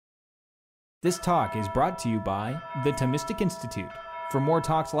This talk is brought to you by the Thomistic Institute. For more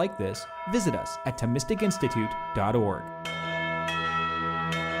talks like this, visit us at ThomisticInstitute.org.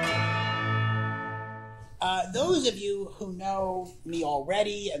 Those of you who know me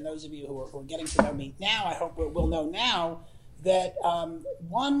already, and those of you who are getting to know me now, I hope will know now that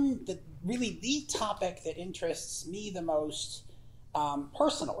really the topic that interests me the most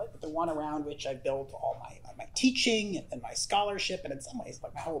personally, the one around which I built all my teaching and my scholarship, and in some ways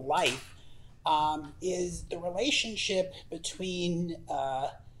like my whole life, is the relationship between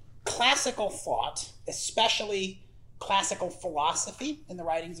classical thought, especially classical philosophy in the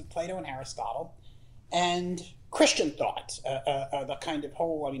writings of Plato and Aristotle, and Christian thought, the kind of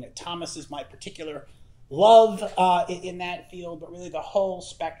whole, Thomas is my particular love in that field, but really the whole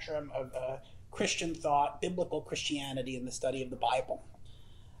spectrum of Christian thought, biblical Christianity, and the study of the Bible.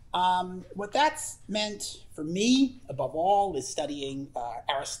 What that's meant for me, above all, is studying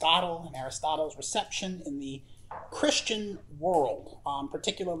Aristotle and Aristotle's reception in the Christian world,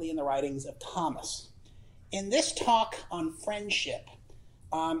 particularly in the writings of Thomas. In this talk on friendship,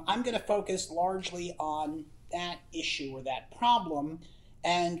 I'm going to focus largely on that issue or that problem,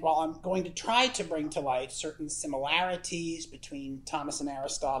 and while I'm going to try to bring to light certain similarities between Thomas and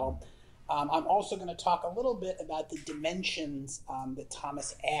Aristotle, I'm also going to talk a little bit about the dimensions that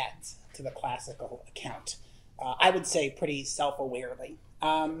Thomas adds to the classical account. I would say pretty self-awarely.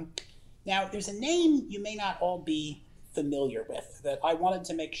 Now, there's a name you may not all be familiar with that I wanted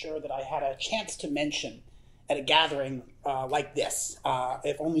to make sure that I had a chance to mention at a gathering like this,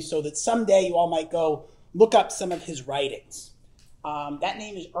 if only so that someday you all might go look up some of his writings. That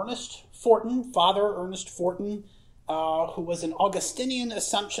name is Ernest Forton, Father Ernest Forton, who was an Augustinian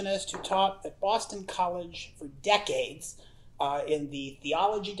Assumptionist who taught at Boston College for decades in the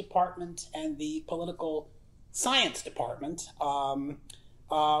theology department and the political science department, who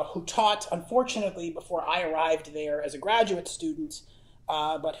taught, unfortunately, before I arrived there as a graduate student,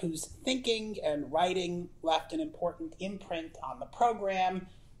 but whose thinking and writing left an important imprint on the program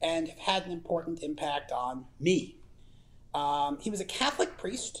and have had an important impact on me. He was a Catholic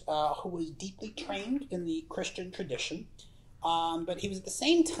priest who was deeply trained in the Christian tradition, but he was at the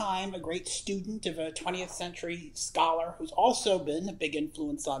same time a great student of a 20th century scholar who's also been a big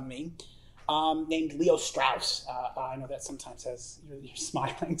influence on me, named Leo Strauss. I know that sometimes you're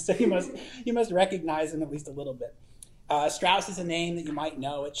smiling, so you must recognize him at least a little bit. Strauss is a name that you might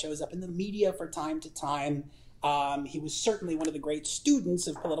know. It shows up in the media from time to time. He was certainly one of the great students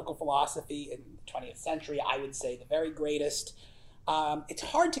of political philosophy in the 20th century, I would say the very greatest. It's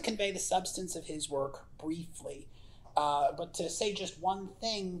hard to convey the substance of his work briefly, but to say just one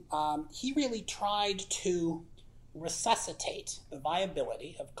thing, he really tried to resuscitate the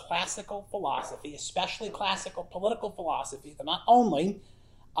viability of classical philosophy, especially classical political philosophy, but not only,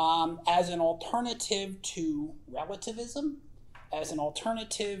 as an alternative to relativism, as an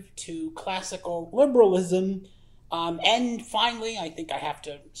alternative to classical liberalism, and finally, I think I have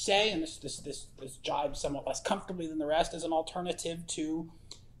to say, and this jibes somewhat less comfortably than the rest, as an alternative to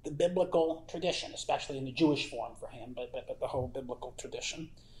the biblical tradition, especially in the Jewish form for him, but the whole biblical tradition.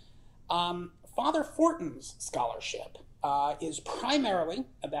 Father Forton's scholarship is primarily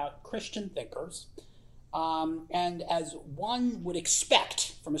about Christian thinkers, and as one would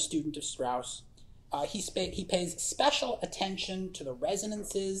expect from a student of Strauss, he pays special attention to the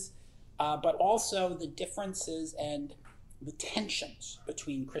resonances, but also the differences and the tensions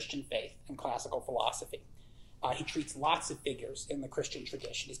between Christian faith and classical philosophy. He treats lots of figures in the Christian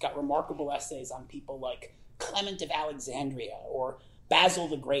tradition. He's got remarkable essays on people like Clement of Alexandria or Basil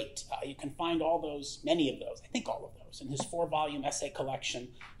the Great. You can find many of those, I think all of those, in his 4-volume essay collection.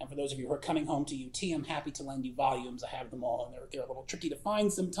 And for those of you who are coming home to UT, I'm happy to lend you volumes. I have them all, and they're a little tricky to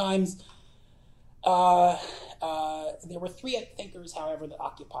find sometimes. There were 3 thinkers, however, that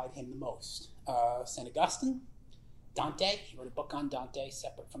occupied him the most. St. Augustine, Dante, he wrote a book on Dante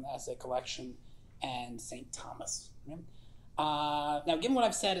separate from the essay collection, and St. Thomas. Now, given what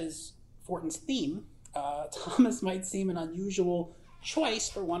I've said is Forton's theme, Thomas might seem an unusual choice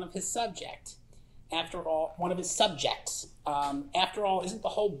for one of his subjects. After all, isn't the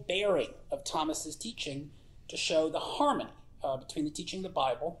whole bearing of Thomas's teaching to show the harmony between the teaching of the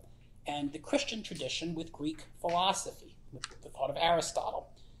Bible and the Christian tradition with Greek philosophy, with the thought of Aristotle?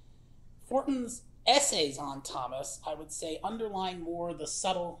 Forton's essays on Thomas, I would say, underline more the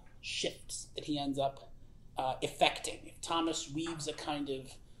subtle shifts that he ends up effecting. If Thomas weaves a kind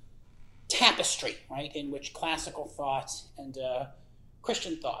of tapestry, right, in which classical thought and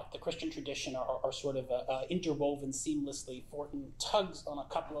Christian thought, the Christian tradition, are sort of interwoven seamlessly, Forton tugs on a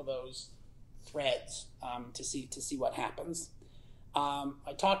couple of those threads to see what happens.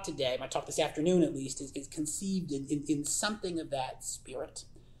 My talk today, my talk this afternoon at least, is conceived in something of that spirit.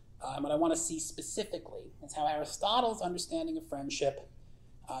 And what I want to see specifically is how Aristotle's understanding of friendship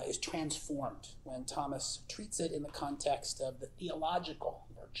is transformed when Thomas treats it in the context of the theological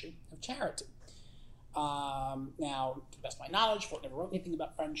virtue of charity. Now, to the best of my knowledge, Fort never wrote anything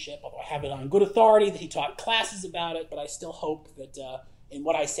about friendship, although I have it on good authority that he taught classes about it, but I still hope that in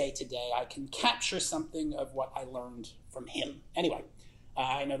what I say today, I can capture something of what I learned from him. Anyway,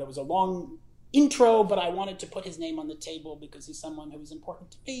 I know that was a long intro, but I wanted to put his name on the table because he's someone who is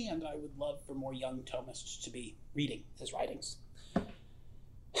important to me, and I would love for more young Thomists to be reading his writings.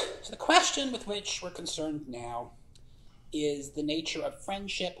 So the question with which we're concerned now is the nature of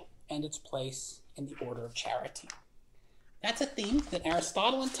friendship and its place in the order of charity. That's a theme that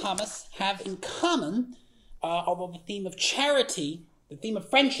Aristotle and Thomas have in common, although the theme of charity, the theme of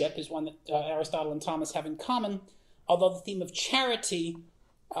friendship is one that Aristotle and Thomas have in common, although the theme of charity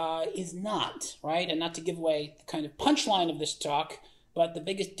is not, right? And not to give away the kind of punchline of this talk, but the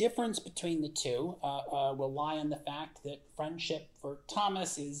biggest difference between the two will lie in the fact that friendship for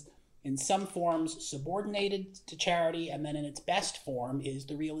Thomas is in some forms subordinated to charity, and then in its best form is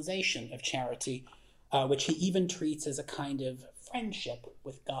the realization of charity, which he even treats as a kind of friendship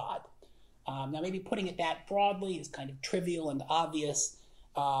with God. Now, maybe putting it that broadly is kind of trivial and obvious,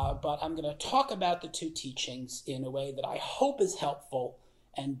 but I'm going to talk about the two teachings in a way that I hope is helpful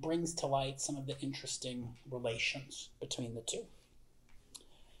and brings to light some of the interesting relations between the two.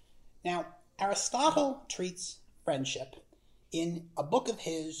 Now, Aristotle treats friendship in a book of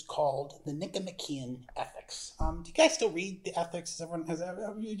his called the Nicomachean Ethics. Do you guys still read the Ethics? Have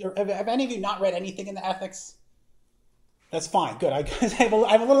any of you not read anything in the Ethics? That's fine. Good. I have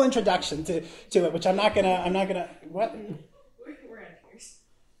a little introduction to it, which I'm not gonna. What? We're engineers.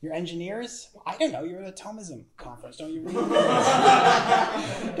 You're engineers? I don't know. You're at a Thomism conference. Don't you read?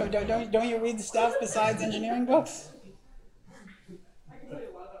 don't you read the stuff besides engineering books? I can tell you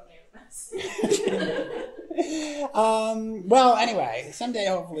a lot about mathematics. Well, anyway, someday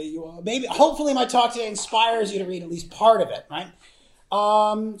hopefully you will. Hopefully my talk today inspires you to read at least part of it, right?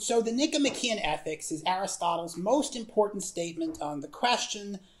 So the Nicomachean Ethics is Aristotle's most important statement on the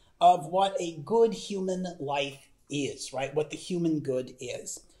question of what a good human life is, right? What the human good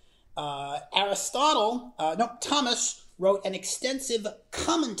is. Thomas wrote an extensive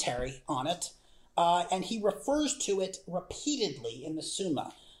commentary on it, and he refers to it repeatedly in the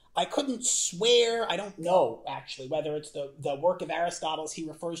Summa. I couldn't swear, I don't know actually whether it's the work of Aristotle's he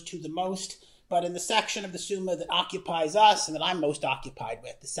refers to the most, but in the section of the Summa that occupies us and that I'm most occupied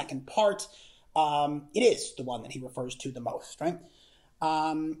with, the second part, it is the one that he refers to the most, right?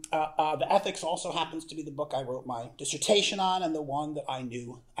 The Ethics also happens to be the book I wrote my dissertation on and the one that I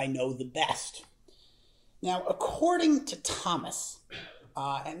know the best. Now, according to Thomas,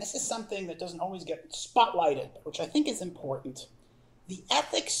 and this is something that doesn't always get spotlighted, but which I think is important, the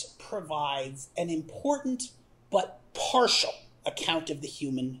Ethics provides an important but partial account of the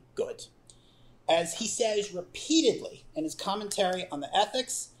human good. As he says repeatedly in his commentary on the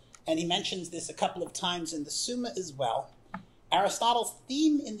Ethics, and he mentions this a couple of times in the Summa as well, Aristotle's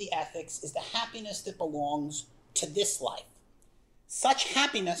theme in the Ethics is the happiness that belongs to this life. Such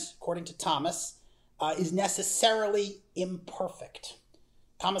happiness, according to Thomas, is necessarily imperfect.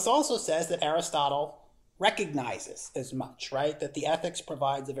 Thomas also says that Aristotle recognizes as much, right? That the Ethics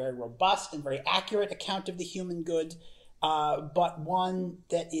provides a very robust and very accurate account of the human good, but one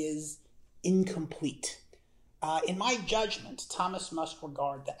that is incomplete. In my judgment, Thomas must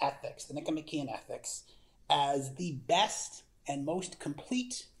regard the Ethics, the Nicomachean Ethics, as the best and most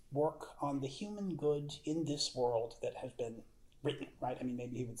complete work on the human good in this world that has been written, right? I mean,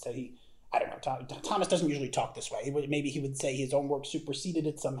 maybe he would say, I don't know, Thomas doesn't usually talk this way. Maybe he would say his own work superseded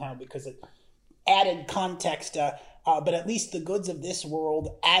it somehow because it added context, but at least the goods of this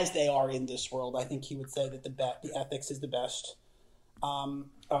world as they are in this world, I think he would say that the Ethics is the best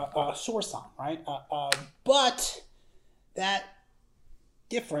source on, right? But that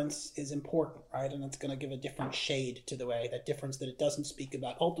difference is important, right? And it's going to give a different shade to the way, that difference that it doesn't speak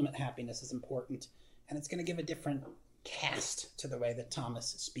about ultimate happiness is important, and it's going to give a different cast to the way that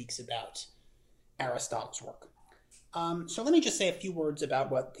Thomas speaks about Aristotle's work. So let me just say a few words about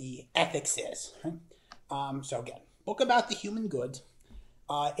what the Ethics is. Right? So again, book about the human good.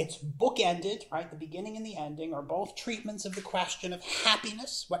 It's bookended, right? The beginning and the ending are both treatments of the question of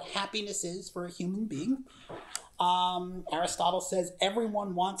happiness, what happiness is for a human being. Aristotle says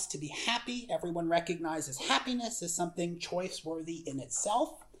everyone wants to be happy. Everyone recognizes happiness as something choice-worthy in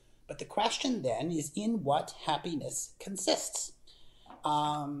itself. But the question then is in what happiness consists.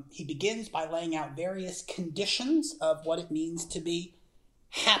 He begins by laying out various conditions of what it means to be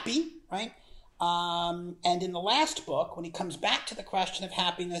happy, right? And in the last book, when he comes back to the question of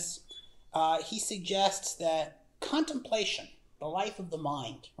happiness, he suggests that contemplation, the life of the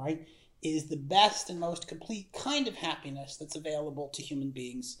mind, right, is the best and most complete kind of happiness that's available to human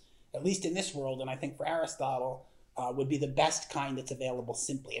beings, at least in this world, and I think for Aristotle, would be the best kind that's available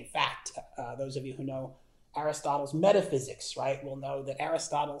simply. In fact, those of you who know Aristotle's metaphysics, right, will know that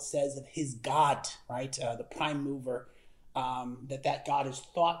Aristotle says of his God, right, the prime mover, that God is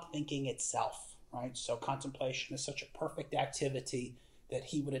thought thinking itself, right? So contemplation is such a perfect activity that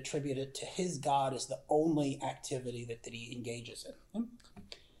he would attribute it to his God as the only activity that he engages in.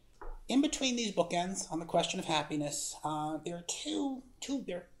 In between these bookends on the question of happiness, there are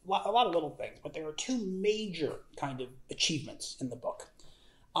a lot of little things, but there are two major kind of achievements in the book.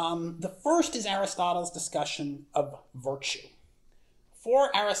 The first is Aristotle's discussion of virtue.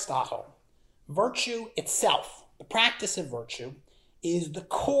 For Aristotle, virtue itself, the practice of virtue, is the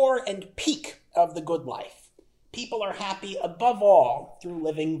core and peak of the good life. People are happy above all through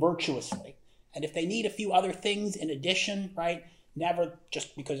living virtuously. And if they need a few other things in addition, right, never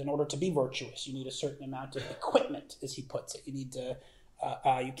just because in order to be virtuous, you need a certain amount of equipment, as he puts it. You need to,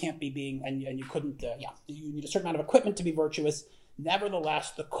 you can't be being, and you couldn't, you need a certain amount of equipment to be virtuous.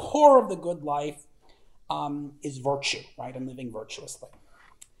 Nevertheless, the core of the good life is virtue, right, and living virtuously.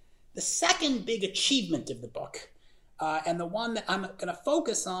 The second big achievement of the book, and the one that I'm going to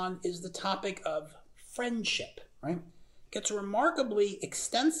focus on, is the topic of friendship, right? Gets a remarkably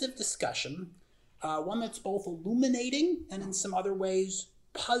extensive discussion, one that's both illuminating and in some other ways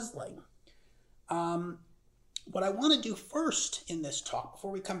puzzling. What I want to do first in this talk,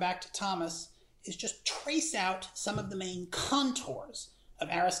 before we come back to Thomas, is just trace out some of the main contours of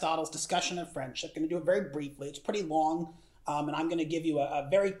Aristotle's discussion of friendship. I'm going to do it very briefly. It's pretty long, and I'm going to give you a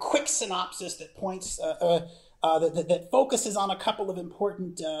very quick synopsis that points, that focuses on a couple of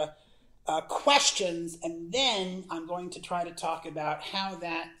important questions, and then I'm going to try to talk about how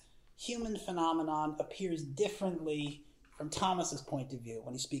that human phenomenon appears differently from Thomas's point of view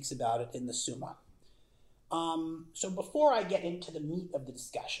when he speaks about it in the Summa. So before I get into the meat of the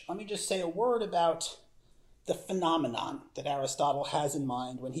discussion, let me just say a word about the phenomenon that Aristotle has in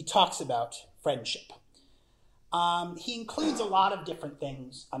mind when he talks about friendship. He includes a lot of different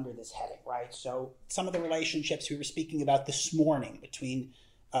things under this heading, right? So some of the relationships we were speaking about this morning between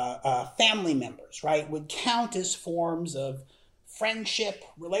family members, right, would count as forms of friendship.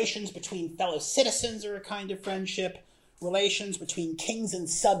 Relations between fellow citizens are a kind of friendship. Relations between kings and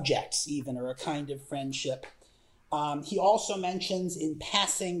subjects even are a kind of friendship. He also mentions in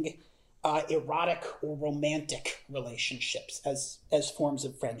passing erotic or romantic relationships as forms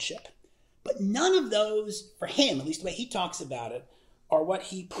of friendship. But none of those, for him, at least the way he talks about it, are what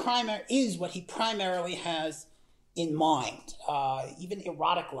he primarily has in mind. Even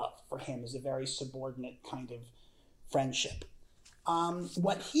erotic love for him is a very subordinate kind of friendship.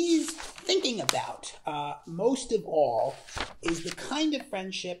 What he's thinking about most of all is the kind of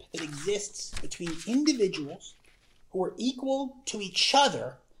friendship that exists between individuals who are equal to each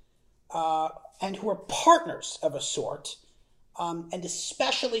other and who are partners of a sort, and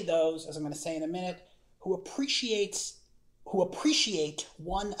especially those, as I'm going to say in a minute, who appreciate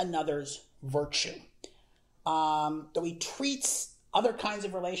one another's virtue. Though he treats other kinds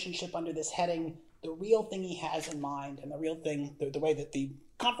of relationship under this heading, the real thing he has in mind, and the real thing, the way that the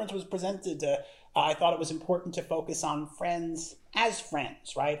conference was presented, I thought it was important to focus on friends as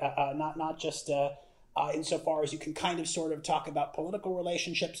friends, right? Not just insofar as you can kind of sort of talk about political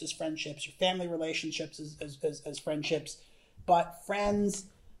relationships as friendships, or family relationships as friendships, but friends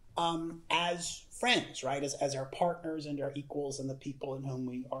as friends, right? As our partners and our equals and the people in whom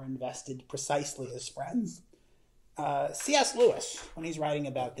we are invested precisely as friends. C.S. Lewis, when he's writing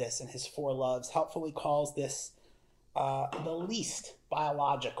about this in his Four Loves, helpfully calls this the least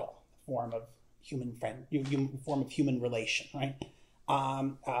biological form of human relation, right?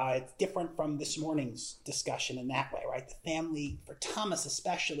 It's different from this morning's discussion in that way, right? The family, for Thomas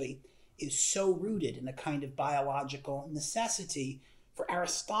especially, is so rooted in a kind of biological necessity. For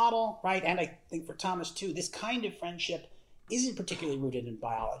Aristotle, right, and I think for Thomas too, this kind of friendship isn't particularly rooted in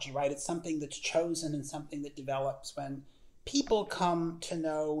biology, right? It's something that's chosen and something that develops when people come to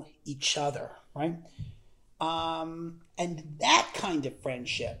know each other, right? And that kind of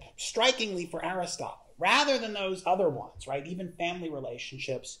friendship, strikingly for Aristotle, rather than those other ones, right, even family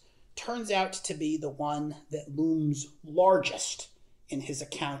relationships, turns out to be the one that looms largest in his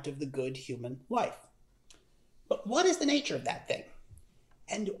account of the good human life. But what is the nature of that thing?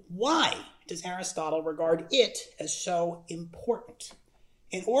 And why does Aristotle regard it as so important?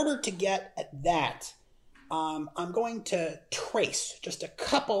 in order to get at that, I'm going to trace just a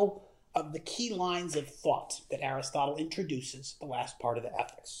couple of the key lines of thought that Aristotle introduces the last part of the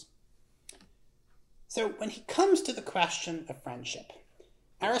Ethics. So when he comes to the question of friendship,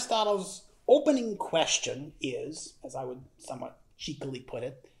 Aristotle's opening question is, as I would somewhat cheekily put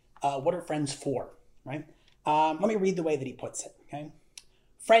it, what are friends for, right? Let me read the way that he puts it, okay?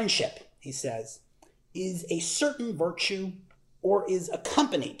 Friendship, he says, is a certain virtue or is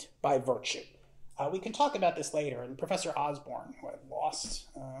accompanied by virtue. We can talk about this later, and Professor Osborne, who I've lost,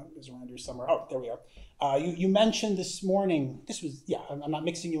 is around here somewhere. Oh, there we are. You mentioned this morning, I'm not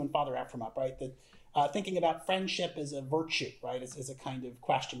mixing you and Father Ephraim, right? That thinking about friendship as a virtue, right, is a kind of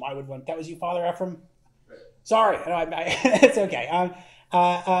question. Why would one, that was you, Father Ephraim? Right. Sorry, it's okay.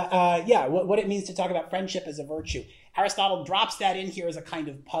 What it means to talk about friendship as a virtue. Aristotle drops that in here as a kind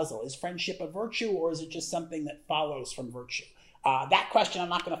of puzzle. Is friendship a virtue, or is it just something that follows from virtue? That question I'm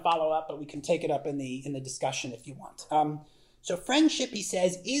not going to follow up, but we can take it up in the discussion if you want. So friendship, he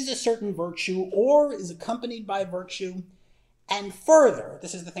says, is a certain virtue or is accompanied by virtue. And further,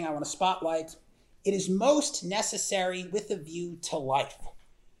 this is the thing I want to spotlight, it is most necessary with a view to life.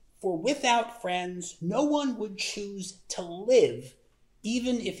 For without friends, no one would choose to live,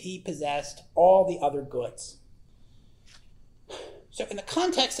 even if he possessed all the other goods. So in the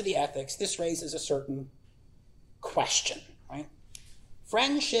context of the Ethics, this raises a certain question, right?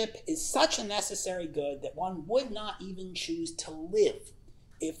 Friendship is such a necessary good that one would not even choose to live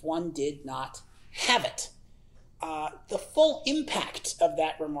if one did not have it. The full impact of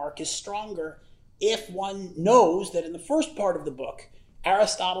that remark is stronger if one knows that in the first part of the book,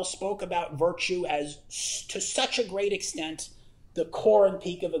 Aristotle spoke about virtue as, to such a great extent, the core and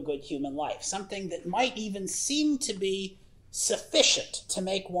peak of a good human life, something that might even seem to be sufficient to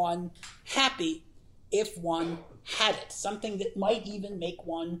make one happy if one had it, something that might even make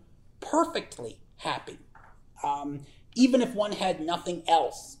one perfectly happy, even if one had nothing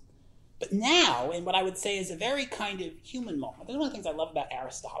else. But now, in what I would say is a very kind of human moment, this is one of the things I love about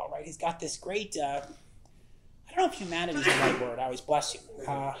Aristotle, right? He's got this great, I don't know if humanity is the right word, I always bless you.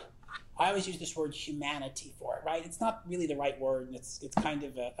 I always use this word humanity for it, right? It's not really the right word, and it's kind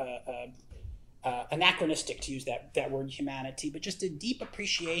of anachronistic to use that word humanity, but just a deep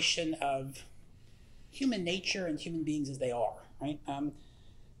appreciation of human nature and human beings as they are, right?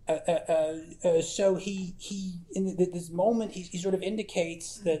 So he in this moment, he sort of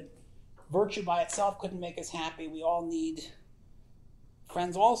indicates that virtue by itself couldn't make us happy. We all need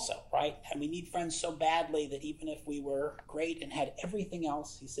friends also, right? And we need friends so badly that even if we were great and had everything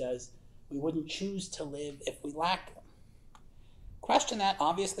else, he says, we wouldn't choose to live if we lacked them. Question that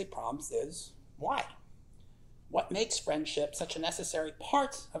obviously prompts is, why? What makes friendship such a necessary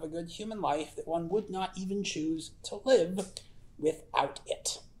part of a good human life that one would not even choose to live without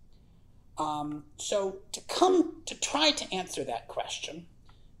it? So to try to answer that question,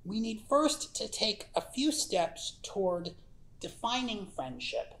 we need first to take a few steps toward defining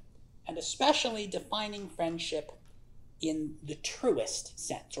friendship, and especially defining friendship in the truest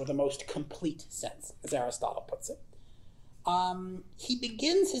sense, or the most complete sense, as Aristotle puts it. He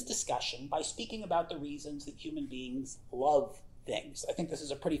begins his discussion by speaking about the reasons that human beings love things. I think this is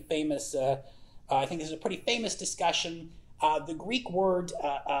a pretty famous. Discussion. The Greek word,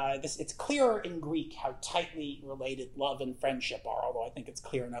 it's clearer in Greek how tightly related love and friendship are, although I think it's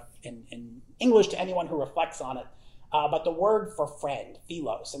clear enough in English to anyone who reflects on it. But the word for friend,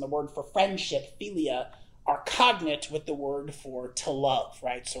 philos, and the word for friendship, philia, are cognate with the word for to love,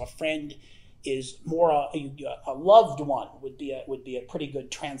 right? So a friend is more a loved one would be a pretty good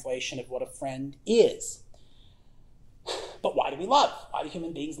translation of what a friend is. But why do we love? Why do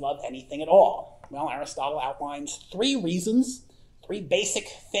human beings love anything at all? Well, Aristotle outlines three reasons, three basic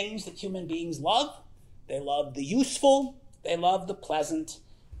things that human beings love. They love the useful, they love the pleasant,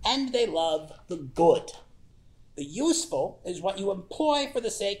 and they love the good. The useful is what you employ for the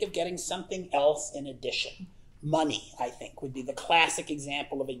sake of getting something else in addition. Money, I think, would be the classic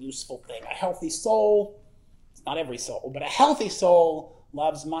example of a useful thing. A healthy soul, it's not every soul, but a healthy soul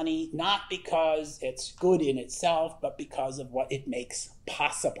loves money not because it's good in itself, but because of what it makes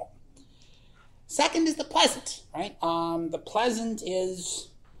possible. Second is the pleasant, right? The pleasant is,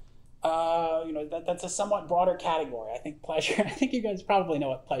 that's a somewhat broader category. I think pleasure, I think you guys probably know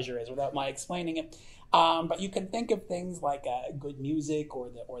what pleasure is without my explaining it. But you can think of things like good music or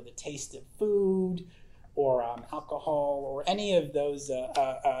the taste of food or alcohol or any of those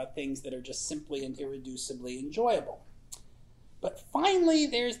things that are just simply and irreducibly enjoyable. But finally,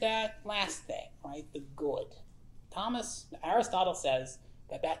 there's that last thing, right? The good. Aristotle says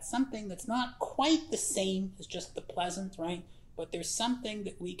that that's something that's not quite the same as just the pleasant, right? but there's something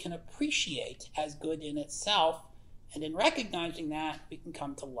that we can appreciate as good in itself, and in recognizing that, we can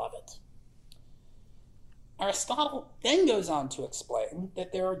come to love it. Aristotle then goes on to explain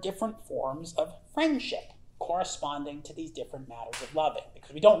that there are different forms of friendship corresponding to these different matters of loving,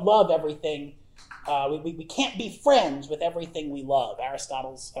 because we don't love everything. We can't be friends with everything we love.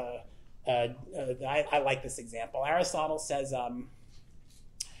 Aristotle's, I like this example. Aristotle says,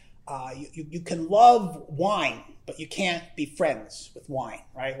 you can love wine, but you can't be friends with wine,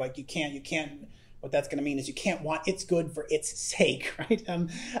 right? Like you can't. What that's going to mean is you can't want its good for its sake, right?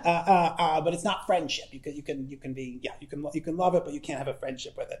 But it's not friendship. You can love it, but you can't have a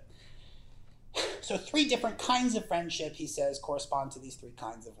friendship with it. So 3 different kinds of friendship, he says, correspond to these 3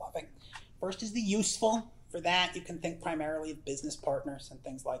 kinds of loving. First is the useful. For that, you can think primarily of business partners and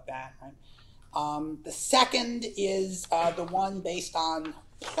things like that, right? The second is the one based on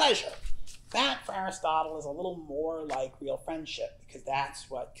pleasure. That, for Aristotle, is a little more like real friendship, because that's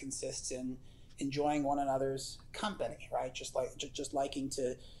what consists in enjoying one another's company, right? Just liking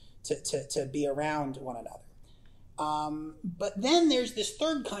to be around one another. But then there's this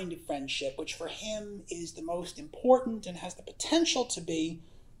third kind of friendship, which for him is the most important and has the potential to be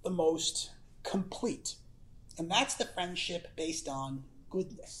the most complete. And that's the friendship based on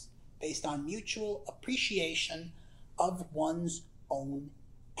goodness, based on mutual appreciation of one's own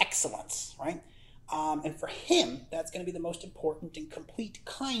excellence, right? And for him, that's going to be the most important and complete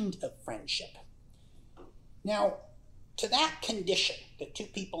kind of friendship. Now, to that condition, that 2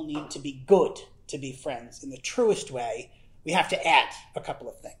 people need to be good to be friends in the truest way, we have to add a couple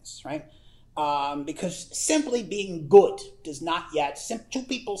of things, right? Because simply being good does not yet, 2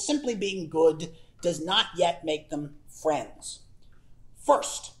 people simply being good does not yet make them friends.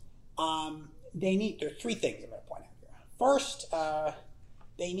 First, there are 3 things I'm going to point out here. First,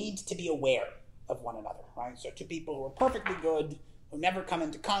 they need to be aware of one another, right? So 2 people who are perfectly good, who never come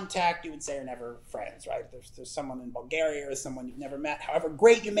into contact, you would say are never friends, right? There's someone in Bulgaria or someone you've never met, however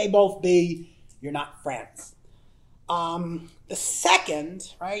great you may both be, you're not friends. The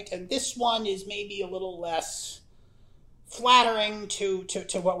second, right, and this one is maybe a little less flattering to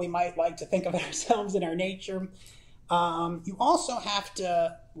what we might like to think of ourselves in our nature. You also have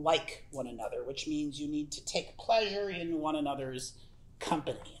to like one another, which means you need to take pleasure in one another's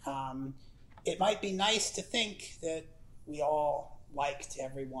company. It might be nice to think that we all liked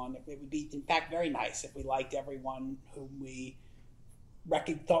everyone. It would be, in fact, very nice if we liked everyone whom we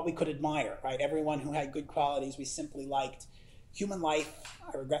thought we could admire, right? Everyone who had good qualities we simply liked. Human life,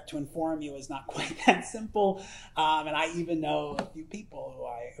 I regret to inform you, is not quite that simple. And I even know a few people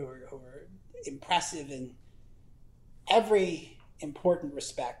who are impressive in every important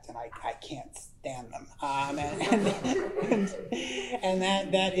respect, and I can't stand them. And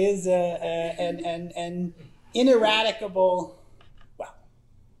that is an ineradicable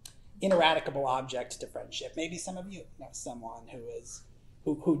object to friendship. Maybe some of you know someone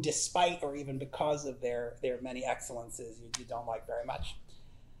who despite or even because of their many excellences, you don't like very much.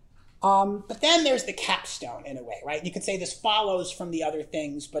 But then there's the capstone in a way, right? You could say this follows from the other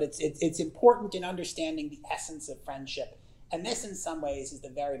things, but it's important in understanding the essence of friendship. And this, in some ways, is the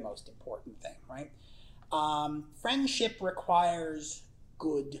very most important thing, right? Friendship requires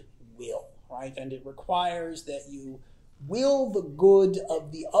goodwill, right? And it requires that you will the good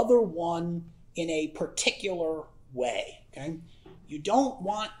of the other one in a particular way, okay? You don't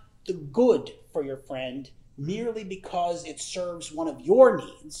want the good for your friend merely because it serves one of your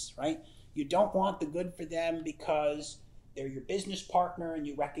needs, right? You don't want the good for them because they're your business partner and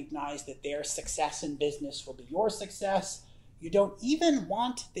you recognize that their success in business will be your success. You don't even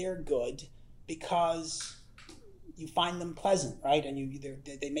want their good because you find them pleasant, right? And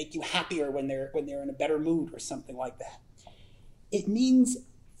they make you happier when they're in a better mood or something like that. It means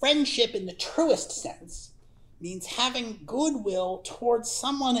friendship in the truest sense means having goodwill towards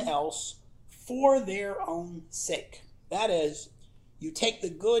someone else for their own sake. That is, you take the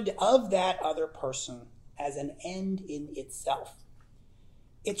good of that other person as an end in itself.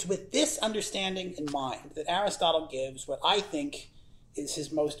 It's with this understanding in mind that Aristotle gives what I think is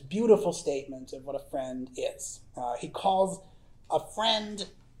his most beautiful statement of what a friend is. He calls a friend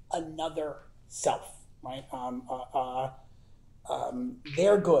another self, right?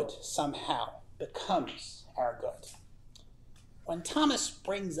 Their good somehow becomes our good. When Thomas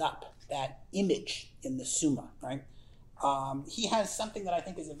brings up that image in the Summa, right, he has something that I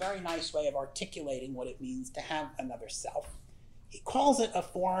think is a very nice way of articulating what it means to have another self. He calls it a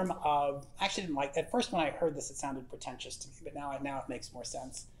form of, I actually didn't like, at first when I heard this it sounded pretentious to me, but now it makes more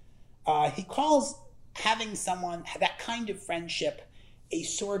sense. He calls having someone, that kind of friendship, a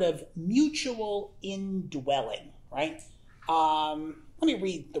sort of mutual indwelling, right? Let me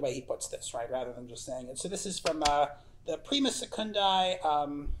read the way he puts this, right, rather than just saying it. So this is from the Prima Secundae,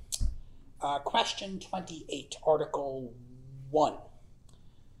 question 28, article 1.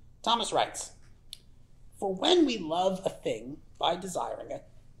 Thomas writes, "For when we love a thing by desiring it,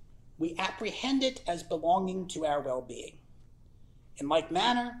 we apprehend it as belonging to our well-being. In like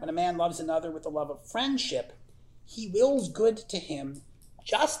manner, when a man loves another with the love of friendship, he wills good to him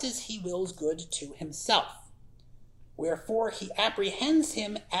just as he wills good to himself. Wherefore he apprehends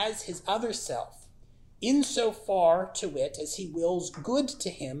him as his other self, in so far, to wit, as he wills good to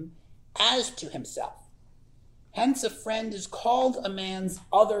him as to himself. Hence a friend is called a man's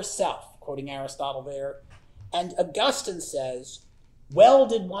other self," quoting Aristotle there, and Augustine says, "Well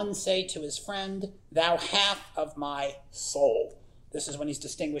did one say to his friend, thou half of my soul." This is when he's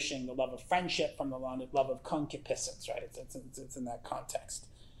distinguishing the love of friendship from the love of concupiscence, right? It's in that context.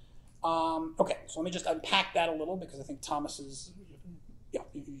 Okay, so let me just unpack that a little, because I think Thomas is,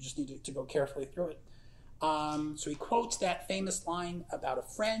 you just need to go carefully through it. So he quotes that famous line about a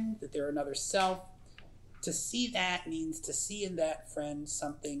friend, that they're another self. To see that means to see in that friend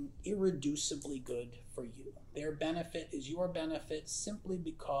something irreducibly good for you. Their benefit is your benefit simply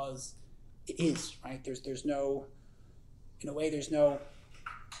because it is, right? There's no, in a way, there's no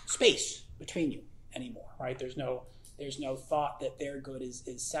space between you anymore, right? There's no thought that their good is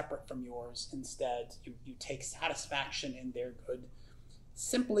separate from yours. Instead, you take satisfaction in their good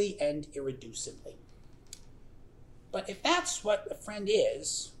simply and irreducibly. But if that's what a friend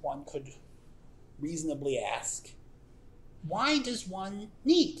is, one could reasonably ask, why does one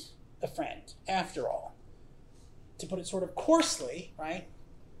need a friend after all? To put it sort of coarsely, right?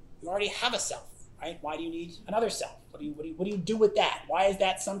 You already have a self, right? Why do you need another self? What do you do with that? Why is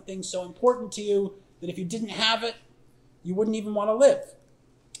that something so important to you that if you didn't have it, you wouldn't even want to live?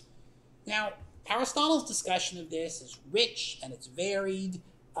 Now, Aristotle's discussion of this is rich and it's varied,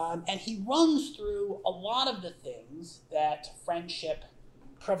 and he runs through a lot of the things that friendship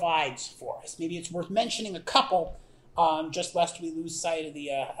provides for us. Maybe it's worth mentioning a couple, just lest we lose sight of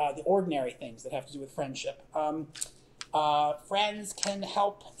the ordinary things that have to do with friendship. Friends can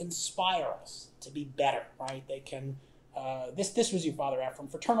help inspire us to be better, right? They can. This was you, Father Ephraim,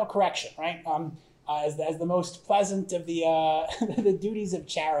 fraternal correction, right? As the most pleasant of the the duties of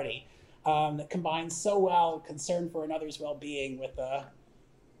charity, that combines so well concern for another's well-being with the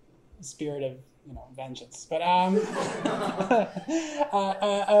spirit of vengeance. But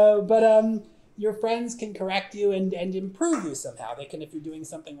your friends can correct you and improve you somehow. They can, if you're doing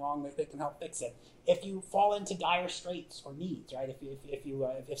something wrong, they can help fix it. If you fall into dire straits or needs, right?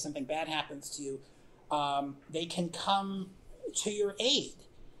 If something bad happens to you, they can come to your aid.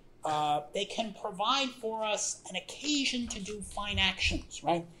 They can provide for us an occasion to do fine actions,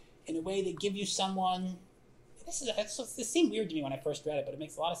 right? In a way that give you someone. This seemed weird to me when I first read it, but it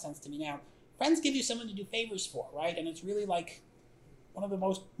makes a lot of sense to me now. Friends give you someone to do favors for, right? And it's really like one of the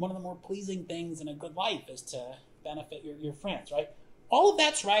more pleasing things in a good life is to benefit your friends, right? All of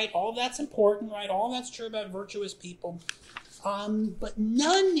that's right. All of that's important, right? All of that's true about virtuous people. But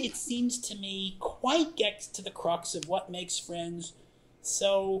none, it seems to me, quite gets to the crux of what makes friends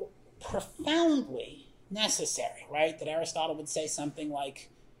so profoundly necessary, right? That Aristotle would say something like,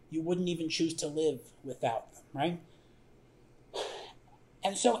 you wouldn't even choose to live without them, right?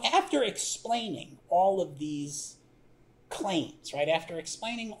 And so after explaining all of these claims, right, after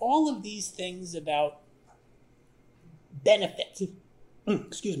explaining all of these things about benefit,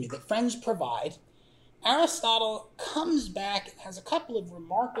 that friends provide, Aristotle comes back and has a couple of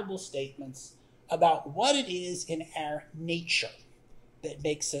remarkable statements about what it is in our nature that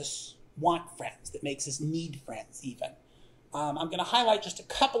makes us want friends, that makes us need friends even. I'm going to highlight just a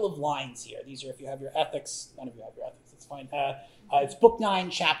couple of lines here. These are, if you have your ethics, none of you have your ethics, it's fine. It's Book 9,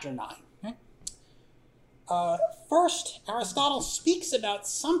 Chapter 9. Okay? First, Aristotle speaks about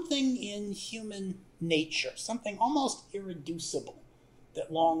something in human nature, something almost irreducible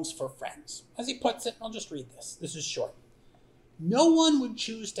that longs for friends. As he puts it, I'll just read this. This is short. No one would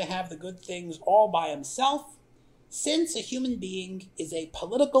choose to have the good things all by himself, since a human being is a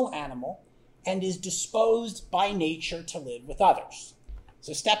political animal and is disposed by nature to live with others.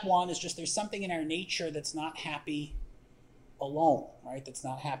 So step one is just there's something in our nature that's not happy alone, right? That's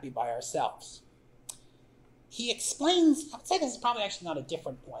not happy by ourselves. He explains, I would say this is probably actually not a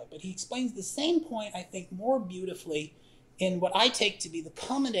different point, but he explains the same point, I think, more beautifully in what I take to be the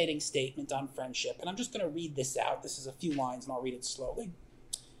culminating statement on friendship. And I'm just going to read this out. This is a few lines, and I'll read it slowly.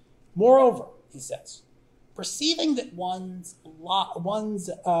 Moreover, he says, perceiving that one's life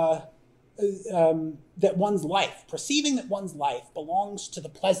belongs to the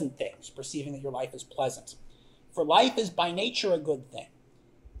pleasant things, perceiving that your life is pleasant, For life is by nature a good thing,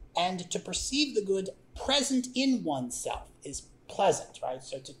 and to perceive the good present in oneself is pleasant, right?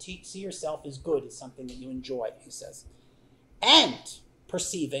 So to see yourself as good is something that you enjoy, he says. And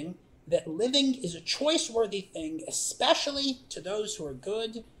perceiving that living is a choice-worthy thing, especially to those who are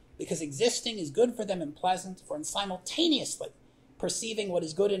good, because existing is good for them and pleasant, for in simultaneously perceiving what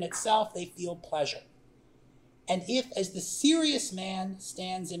is good in itself, they feel pleasure. And if, as the serious man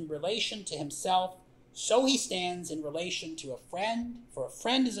stands in relation to himself, so he stands in relation to a friend, for a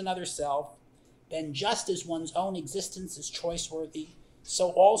friend is another self, then just as one's own existence is choice-worthy, so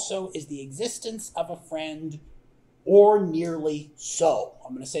also is the existence of a friend, or nearly so.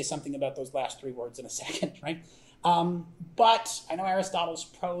 I'm going to say something about those last three words in a second, right? But I know Aristotle's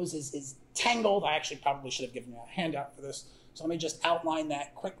prose is tangled. I actually probably should have given you a handout for this, so let me just outline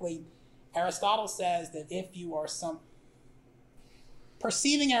that quickly. Aristotle says that if you are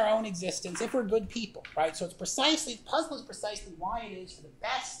perceiving our own existence, if we're good people, right? So the puzzle is precisely why it is for the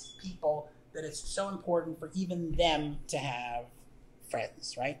best people that it's so important for even them to have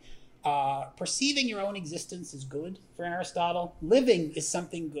friends, right? Perceiving your own existence is good for Aristotle. Living is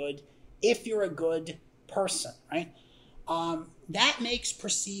something good if you're a good person, right? That makes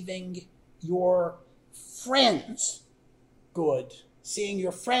perceiving your friends good, seeing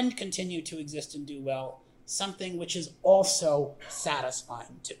your friend continue to exist and do well, something which is also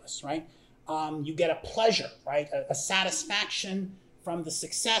satisfying to us, right? You get a pleasure, right? A satisfaction from the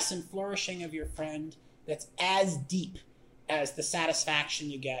success and flourishing of your friend that's as deep as the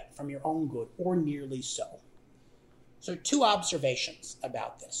satisfaction you get from your own good, or nearly so. So 2 observations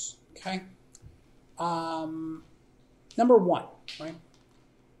about this, okay? Number 1, right?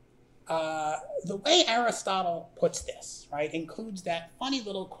 The way Aristotle puts this, right, includes that funny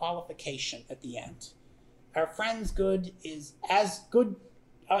little qualification at the end. Our friend's good is as good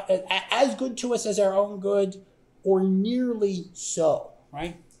to us as our own good, or nearly so,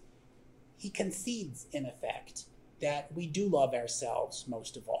 right? He concedes, in effect, that we do love ourselves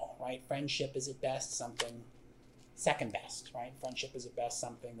most of all, right? Friendship is at best something second best, right? Friendship is at best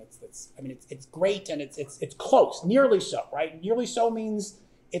something that's I mean, it's great and it's close, nearly so, right? Nearly so means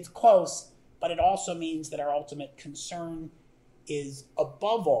it's close, but it also means that our ultimate concern is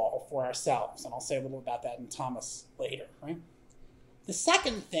above all for ourselves, and I'll say a little about that in Thomas later, right? The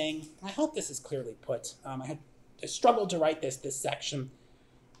second thing, I hope this is clearly put. I struggled to write this section.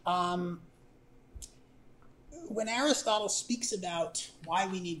 When Aristotle speaks about why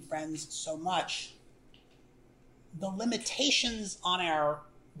we need friends so much, the limitations on our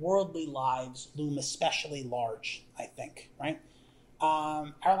worldly lives loom especially large, I think, right?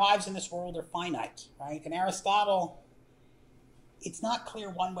 Our lives in this world are finite, right? And Aristotle, it's not clear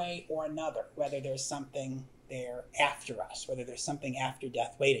one way or another whether there's something there after us, whether there's something after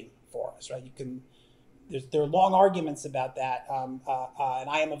death waiting for us, right? There are long arguments about that, and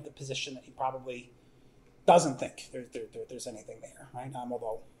I am of the position that he probably doesn't think there's anything there, right?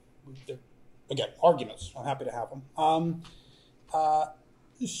 Although, again, arguments. I'm happy to have them.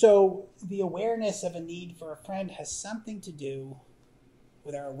 So the awareness of a need for a friend has something to do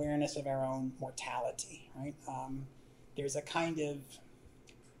with our awareness of our own mortality, right? There's a kind of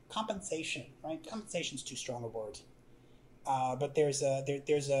compensation, right? Compensation's too strong a word, but there's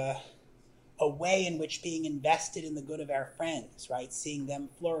a way in which being invested in the good of our friends, right? Seeing them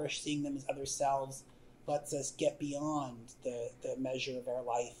flourish, seeing them as other selves, lets us get beyond the measure of our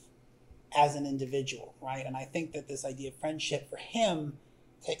life as an individual, right? And I think that this idea of friendship for him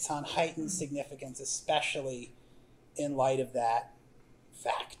takes on heightened significance, especially in light of that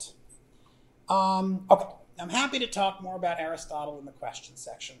fact. Okay, I'm happy to talk more about Aristotle in the question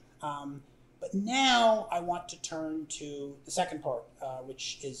section. But now I want to turn to the second part,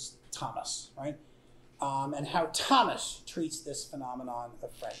 which is Thomas, right? And how Thomas treats this phenomenon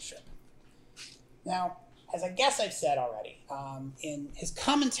of friendship. Now, as I guess I've said already, in his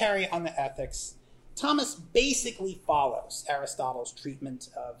commentary on the Ethics, Thomas basically follows Aristotle's treatment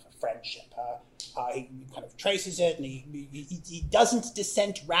of friendship. He kind of traces it, and he doesn't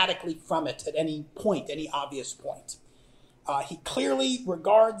dissent radically from it at any point, any obvious point. He clearly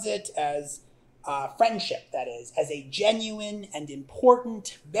regards it as friendship, that is, as a genuine and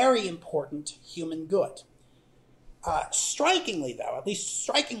important, very important human good. Strikingly, though, at least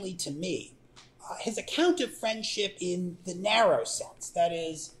strikingly to me, his account of friendship in the narrow sense, that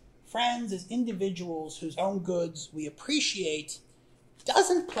is, friends as individuals whose own goods we appreciate,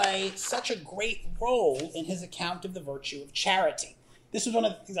 doesn't play such a great role in his account of the virtue of charity. This was one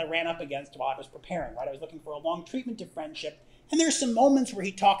of the things I ran up against while I was preparing, right? I was looking for a long treatment of friendship, and there's some moments where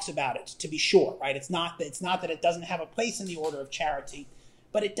he talks about it, to be sure, right? It's not that it doesn't have a place in the order of charity,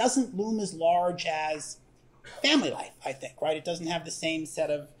 but it doesn't loom as large as family life, I think, right? It doesn't have the same set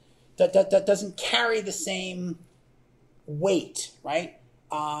of, doesn't carry the same weight, right?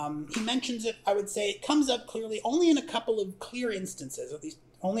 He mentions it, I would say, it comes up clearly only in a couple of clear instances, at least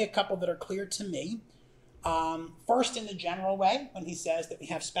only a couple that are clear to me. First, in the general way, when he says that we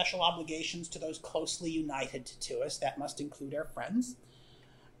have special obligations to those closely united to us, that must include our friends.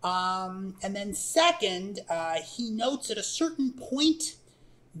 And then second, he notes at a certain point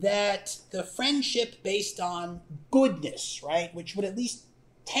that the friendship based on goodness, right, which would at least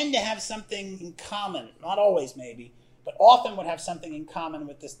tend to have something in common, not always maybe, but often would have something in common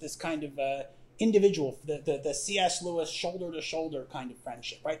with this kind of individual, the C.S. Lewis shoulder-to-shoulder kind of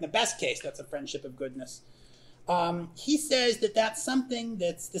friendship, right? In the best case, that's a friendship of goodness. He says that that's something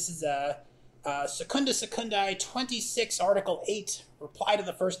this is Secunda Secundae 26, Article 8, reply to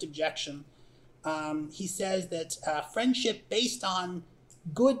the first objection. He says that friendship based on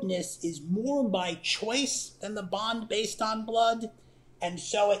goodness is more by choice than the bond based on blood, and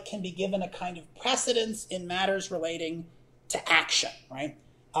so it can be given a kind of precedence in matters relating to action, right?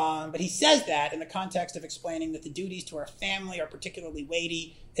 But he says that in the context of explaining that the duties to our family are particularly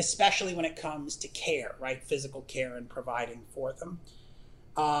weighty, especially when it comes to care, right? Physical care and providing for them.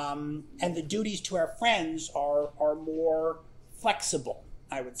 And the duties to our friends are more flexible,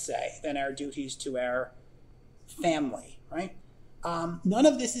 I would say, than our duties to our family, right? None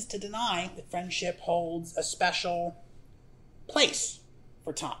of this is to deny that friendship holds a special place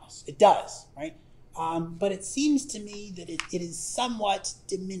for Thomas. It does, right? But it seems to me that it is somewhat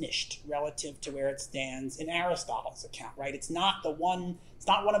diminished relative to where it stands in Aristotle's account, right? It's not one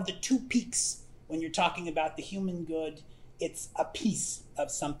of the two peaks when you're talking about the human good. It's a piece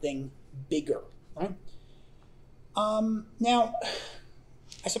of something bigger, right? Now,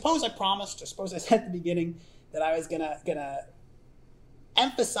 I suppose I said at the beginning that I was gonna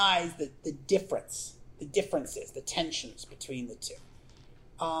emphasize the differences, the tensions between the two.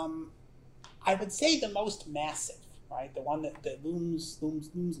 I would say the most massive, right, the one that looms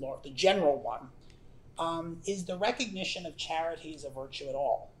large, the general one, is the recognition of charity as a virtue at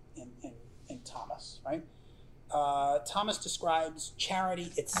all in Thomas, right? Thomas describes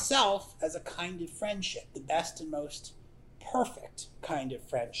charity itself as a kind of friendship, the best and most perfect kind of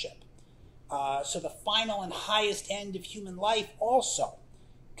friendship. So the final and highest end of human life also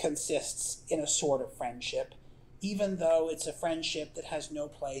consists in a sort of friendship, even though it's a friendship that has no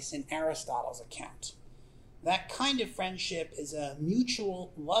place in Aristotle's account. That kind of friendship is a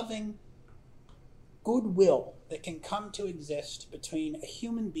mutual, loving goodwill that can come to exist between a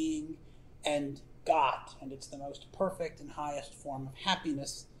human being and God, and it's the most perfect and highest form of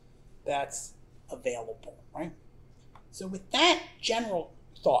happiness that's available, right? So with that general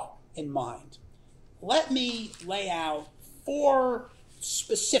thought in mind, let me lay out four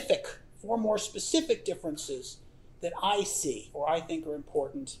more specific differences that I see or I think are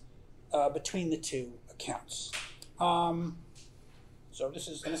important between the two accounts. So this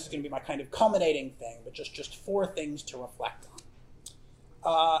is going to be my kind of culminating thing, but just four things to reflect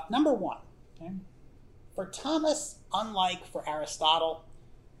on. Number one, okay? For Thomas, unlike for Aristotle,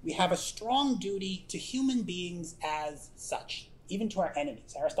 we have a strong duty to human beings as such, even to our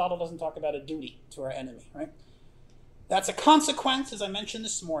enemies. Aristotle doesn't talk about a duty to our enemy, right? That's a consequence, as I mentioned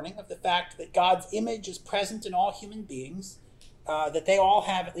this morning, of the fact that God's image is present in all human beings, that they all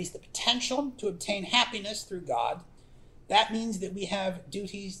have at least the potential to obtain happiness through God. That means that we have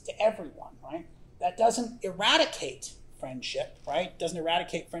duties to everyone, right? That doesn't eradicate friendship, right? Doesn't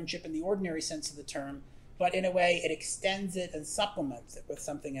eradicate friendship in the ordinary sense of the term, but in a way it extends it and supplements it with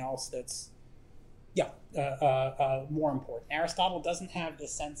something else that's, more important. Aristotle doesn't have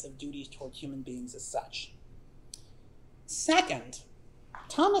this sense of duties toward human beings as such. Second,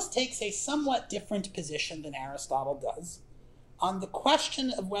 Thomas takes a somewhat different position than Aristotle does on the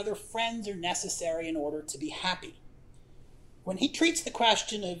question of whether friends are necessary in order to be happy. When he treats the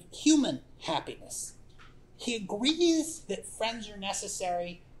question of human happiness, he agrees that friends are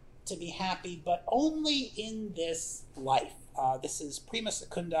necessary to be happy, but only in this life. This is Prima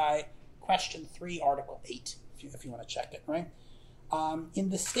Secundae, question 3, article 8, if you want to check it, right? In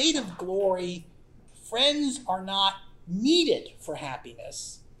the state of glory, friends are not needed for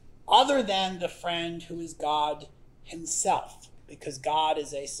happiness other than the friend who is God himself, because God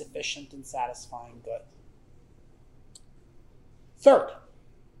is a sufficient and satisfying good. Third,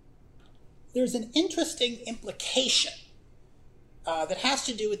 there's an interesting implication that has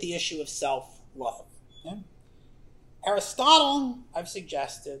to do with the issue of self-love. Okay? Aristotle, I've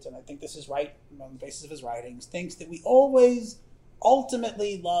suggested, and I think this is right on the basis of his writings, thinks that we always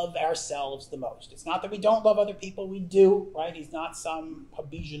ultimately love ourselves the most. It's not that we don't love other people, we do, right? He's not some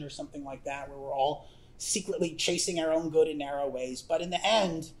Hobbesian or something like that where we're all secretly chasing our own good in narrow ways. But in the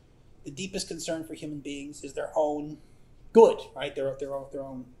end, the deepest concern for human beings is their own good, right? Their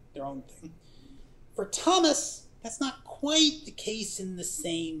own thing. For Thomas, that's not quite the case in the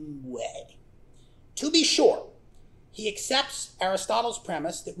same way. To be sure, he accepts Aristotle's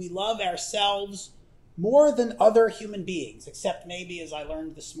premise that we love ourselves more than other human beings, except maybe, as I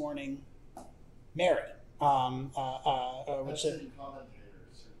learned this morning, Mary. That's in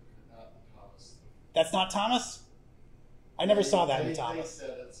commentators, not Thomas. That's not Thomas? I never saw that in Thomas. They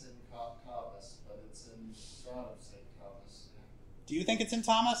said it's in Thomas, but it's in John of St. Thomas. Do you think it's in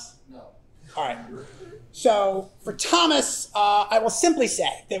Thomas? No. All right. So for Thomas, I will simply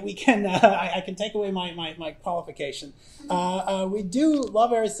say that we can, I can take away my qualification. We do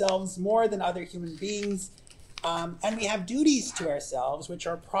love ourselves more than other human beings, and we have duties to ourselves which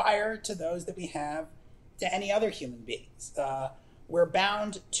are prior to those that we have to any other human beings. We're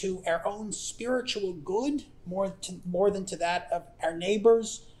bound to our own spiritual good more than to that of our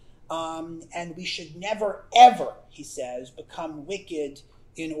neighbors, and we should never, ever, he says, become wicked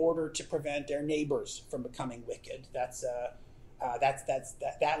in order to prevent our neighbors from becoming wicked. That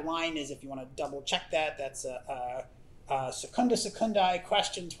line is, if you want to double check that, that's Secunda Secundae,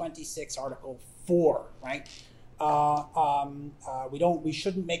 question 26, article 4, right? We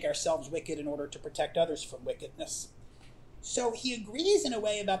shouldn't make ourselves wicked in order to protect others from wickedness. So he agrees in a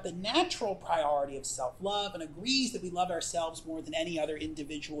way about the natural priority of self-love and agrees that we love ourselves more than any other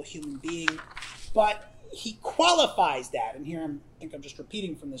individual human being, but he qualifies that, and here I think I'm just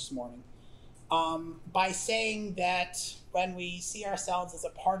repeating from this morning, by saying that when we see ourselves as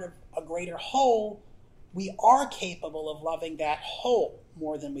a part of a greater whole, we are capable of loving that whole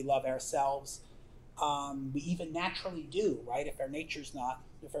more than we love ourselves. We even naturally do, right? If our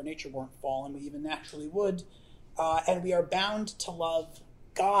nature weren't fallen, we even naturally would. And we are bound to love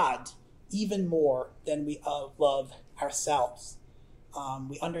God even more than we love ourselves.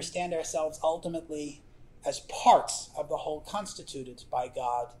 We understand ourselves ultimately as parts of the whole constituted by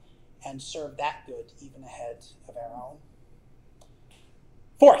God and serve that good even ahead of our own.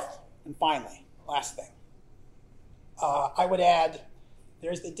 Fourth, and finally, last thing, I would add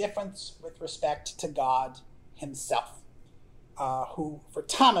there's the difference with respect to God himself, who for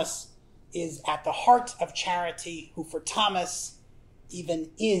Thomas is at the heart of charity, who for Thomas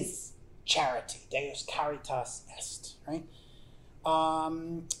even is charity. Deus caritas est, right?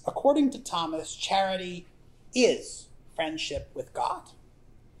 According to Thomas, charity is friendship with God.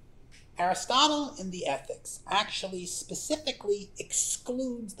 Aristotle in the Ethics actually specifically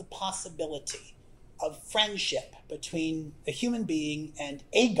excludes the possibility of friendship between a human being and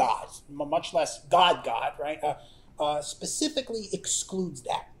a god, much less God, right? Specifically excludes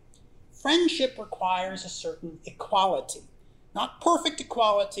that. Friendship requires a certain equality, not perfect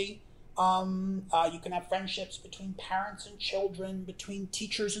equality. You can have friendships between parents and children, between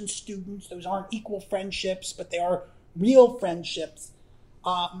teachers and students. Those aren't equal friendships, but they are real friendships.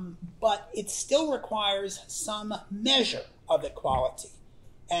 But it still requires some measure of equality.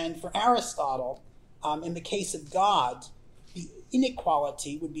 And for Aristotle, in the case of God, the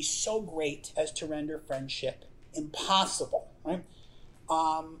inequality would be so great as to render friendship impossible, right?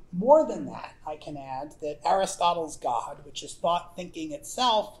 More than that, I can add that Aristotle's God, which is thought thinking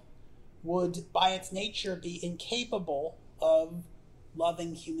itself, would by its nature be incapable of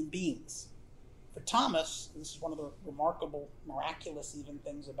loving human beings. For Thomas, this is one of the remarkable, miraculous even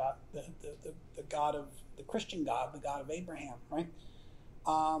things about the God of the Christian God, the God of Abraham, right?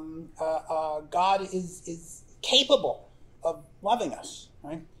 God is capable of loving us,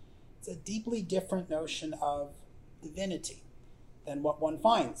 right? It's a deeply different notion of divinity than what one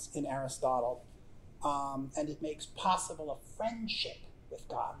finds in Aristotle, and it makes possible a friendship with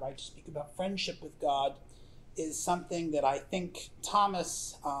God, right? To speak about friendship with God is something that I think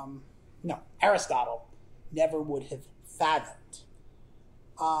Aristotle never would have fathomed.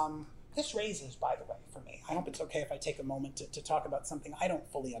 This raises, by the way, for me, I hope it's okay if I take a moment to talk about something I don't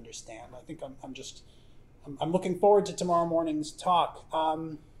fully understand. I think I'm looking forward to tomorrow morning's talk.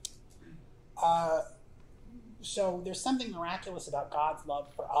 So there's something miraculous about God's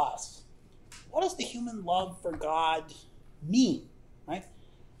love for us. What does the human love for God mean, right?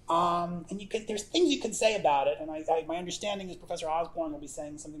 And there's things you can say about it, and my understanding is Professor Osborne will be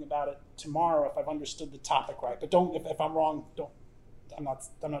saying something about it tomorrow if I've understood the topic right. But if I'm wrong, I'm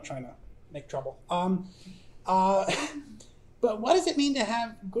not trying to make trouble. But what does it mean to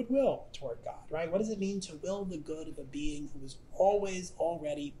have goodwill toward God, right? What does it mean to will the good of a being who is always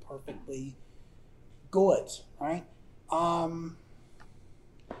already perfectly good, right?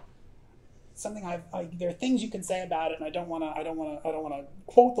 something there are things you can say about it, and I don't want to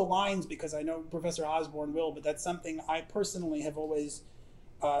quote the lines because I know Professor Osborne will, but that's something I personally have always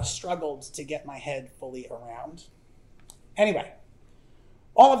struggled to get my head fully around. Anyway,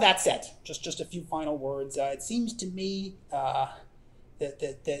 all of that said, just a few final words. It seems to me that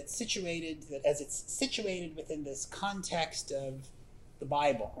as it's situated within this context of the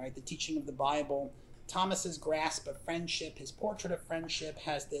Bible, right, the teaching of the Bible, Thomas's grasp of friendship, his portrait of friendship,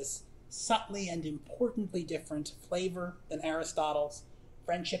 has this subtly and importantly different flavor than Aristotle's.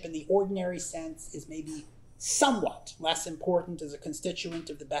 Friendship in the ordinary sense is maybe somewhat less important as a constituent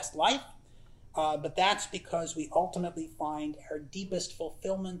of the best life, but that's because we ultimately find our deepest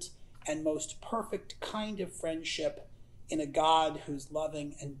fulfillment and most perfect kind of friendship in a God who's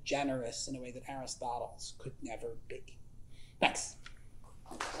loving and generous in a way that Aristotle's could never be. Thanks.